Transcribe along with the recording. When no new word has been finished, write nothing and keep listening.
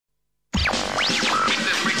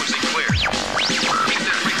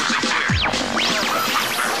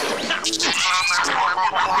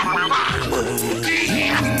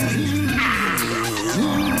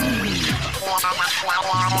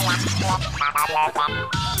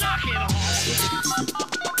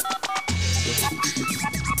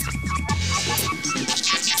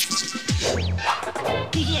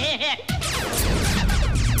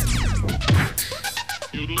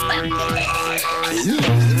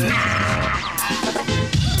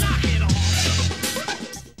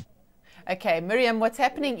Okay, Miriam, what's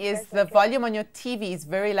happening is the volume on your TV is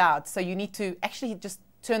very loud, so you need to actually just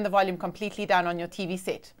turn the volume completely down on your TV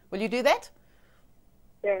set. Will you do that?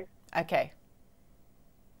 Yes. Okay.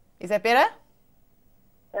 Is that better?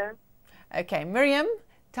 Yeah. Okay, Miriam,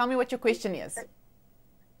 tell me what your question is.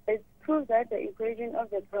 It proves that the equation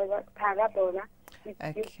of the parabola is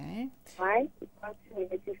okay. y equals to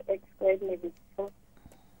negative x squared negative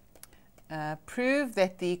 4. Prove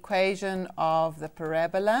that the equation of the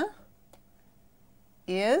parabola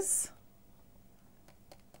is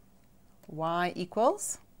y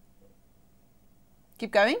equals.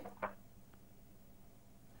 Keep going.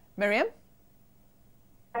 Miriam?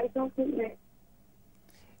 I don't think that.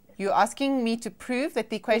 You're asking me to prove that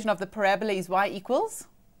the equation of the parabola is y equals?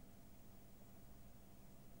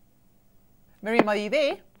 Miriam, are you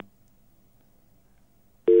there?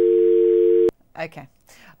 Okay.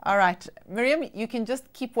 All right. Miriam, you can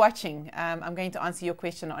just keep watching. I'm going to answer your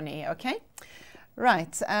question on air, okay?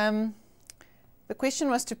 Right. The question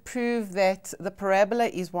was to prove that the parabola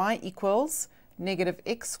is y equals negative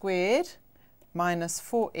x squared minus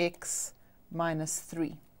 4x minus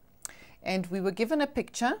 3. And we were given a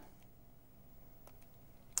picture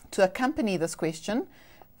to accompany this question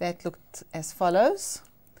that looked as follows.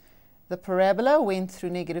 The parabola went through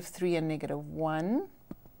negative 3 and negative 1.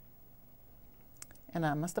 And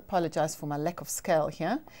I must apologize for my lack of scale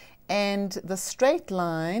here. And the straight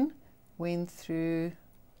line went through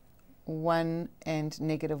 1 and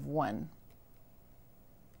negative 1.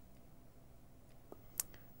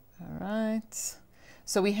 All right.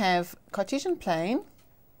 So we have Cartesian plane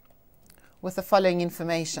with the following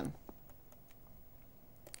information.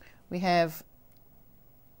 We have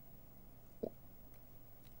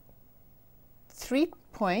 3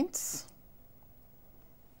 points,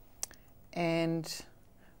 and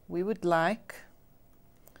we would like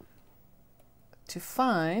to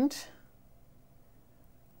find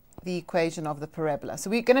the equation of the parabola. So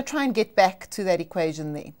we're going to try and get back to that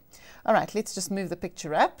equation there. All right, let's just move the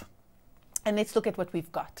picture up and let's look at what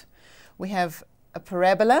we've got. We have a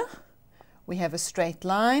parabola, we have a straight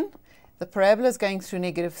line. The parabola is going through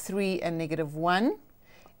negative 3 and negative 1,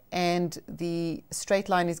 and the straight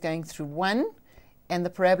line is going through 1, and the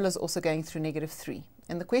parabola is also going through negative 3.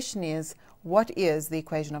 And the question is, what is the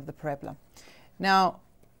equation of the parabola? Now,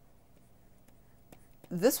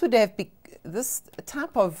 this would have this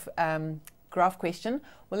type of graph question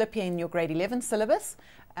will appear in your grade 11 syllabus,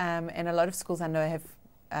 and a lot of schools I know have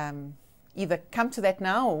either come to that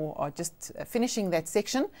now or are just finishing that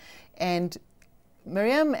section. And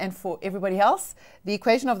Miriam, and for everybody else, the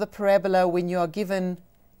equation of the parabola, when you are given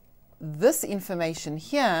this information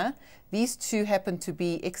here, these two happen to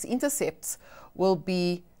be x-intercepts, will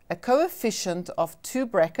be a coefficient of 2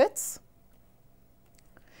 brackets,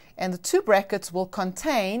 and the 2 brackets will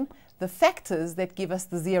contain the factors that give us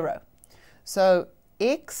the 0. So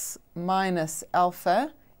x minus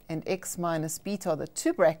alpha and x minus beta are the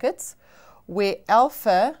 2 brackets, where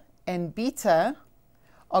alpha and beta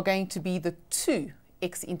are going to be the 2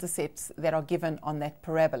 x-intercepts that are given on that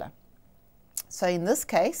parabola. So in this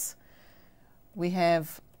case, we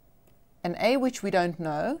have an a which we don't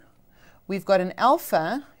know. We've got an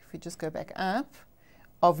alpha, if we just go back up,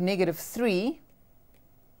 of negative 3.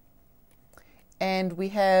 And we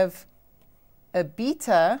have a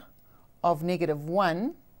beta of negative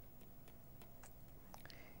 1.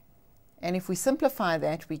 And if we simplify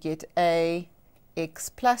that, we get a x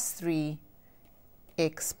plus 3,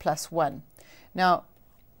 x plus 1. Now,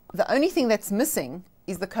 the only thing that's missing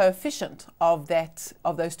is the coefficient of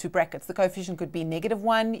those 2 brackets. The coefficient could be negative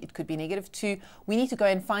 1, it could be negative 2. We need to go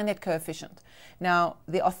and find that coefficient. Now,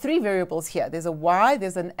 there are 3 variables here. There's a y,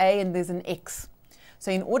 there's an a, and there's an x.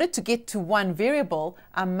 So in order to get to one variable,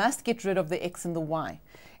 I must get rid of the x and the y.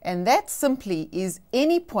 And that simply is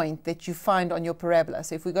any point that you find on your parabola.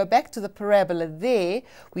 So if we go back to the parabola there,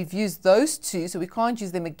 we've used those 2, so we can't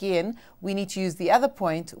use them again. We need to use the other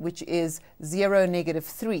point, which is 0, negative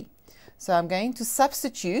 3. So I'm going to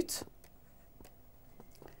substitute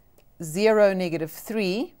 0, negative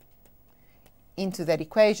 3 into that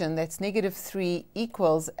equation. That's negative 3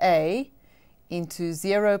 equals a into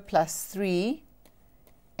 0 plus 3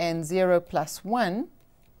 and 0 plus 1.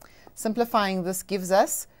 Simplifying this gives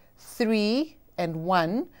us 3 and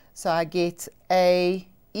 1. So I get a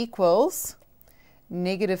equals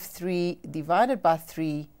negative 3 divided by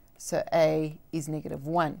 3 So a is negative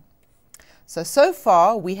 1. So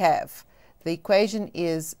far we have the equation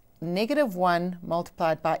is negative 1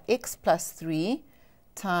 multiplied by x plus 3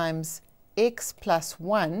 times x plus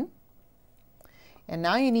 1. And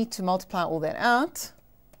now you need to multiply all that out.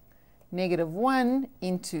 Negative 1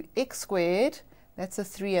 into x squared, that's a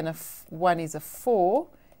 3 and a 1 is a 4,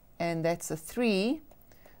 and that's a 3.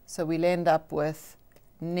 So we'll end up with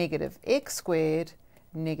negative x squared,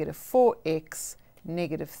 negative 4x,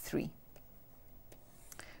 negative 3.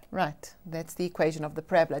 Right, that's the equation of the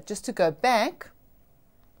parabola. Just to go back,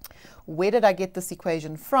 where did I get this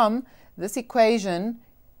equation from? This equation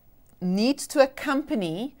needs to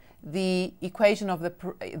accompany the equation of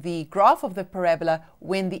the graph of the parabola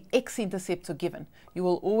when the x-intercepts are given. You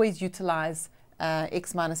will always utilize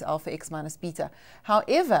x minus alpha, x minus beta.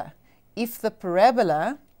 However, if the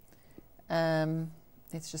parabola,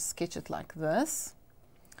 let's just sketch it like this.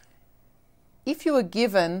 If you were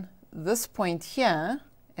given this point here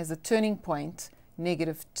as a turning point,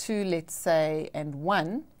 negative 2, let's say, and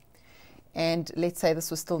 1, and let's say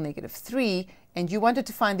this was still negative 3, and you wanted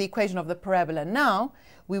to find the equation of the parabola now,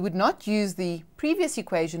 we would not use the previous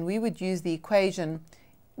equation, we would use the equation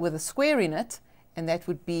with a square in it, and that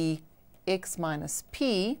would be x minus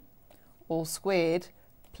p all squared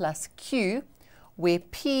plus q, where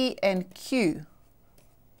p and q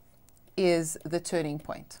is the turning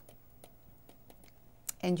point.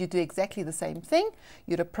 And you do exactly the same thing.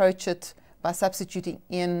 You'd approach it by substituting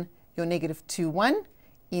in your negative 2, 1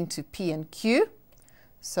 into p and q.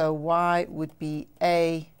 So y would be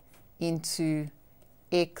a into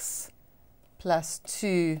x plus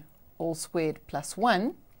 2 all squared plus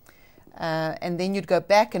 1. And then you'd go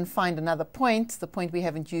back and find another point. The point we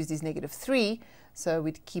haven't used is negative 3. So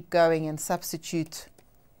we'd keep going and substitute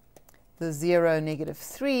the 0, negative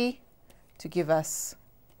 3 to give us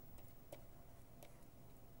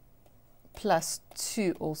plus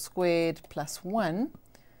 2 all squared plus 1.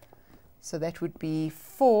 So that would be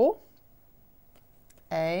 4a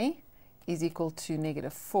is equal to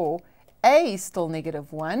negative 4. A is still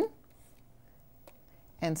negative 1.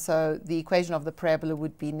 And so the equation of the parabola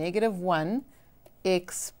would be negative 1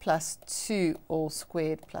 x plus 2 all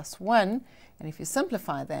squared plus 1. And if you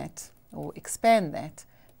simplify that or expand that,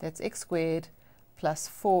 that's x squared plus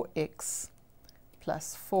 4x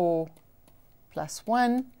plus 4 plus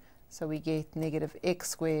 1. So we get negative x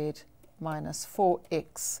squared minus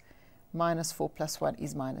 4x minus 4 plus 1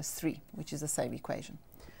 is minus 3, which is the same equation.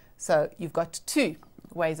 So you've got two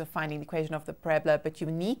ways of finding the equation of the parabola, but you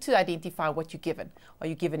need to identify what you're given. Are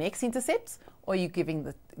you given x-intercepts, or are you given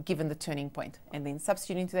the turning point? And then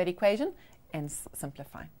substitute into that equation and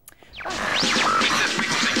simplify.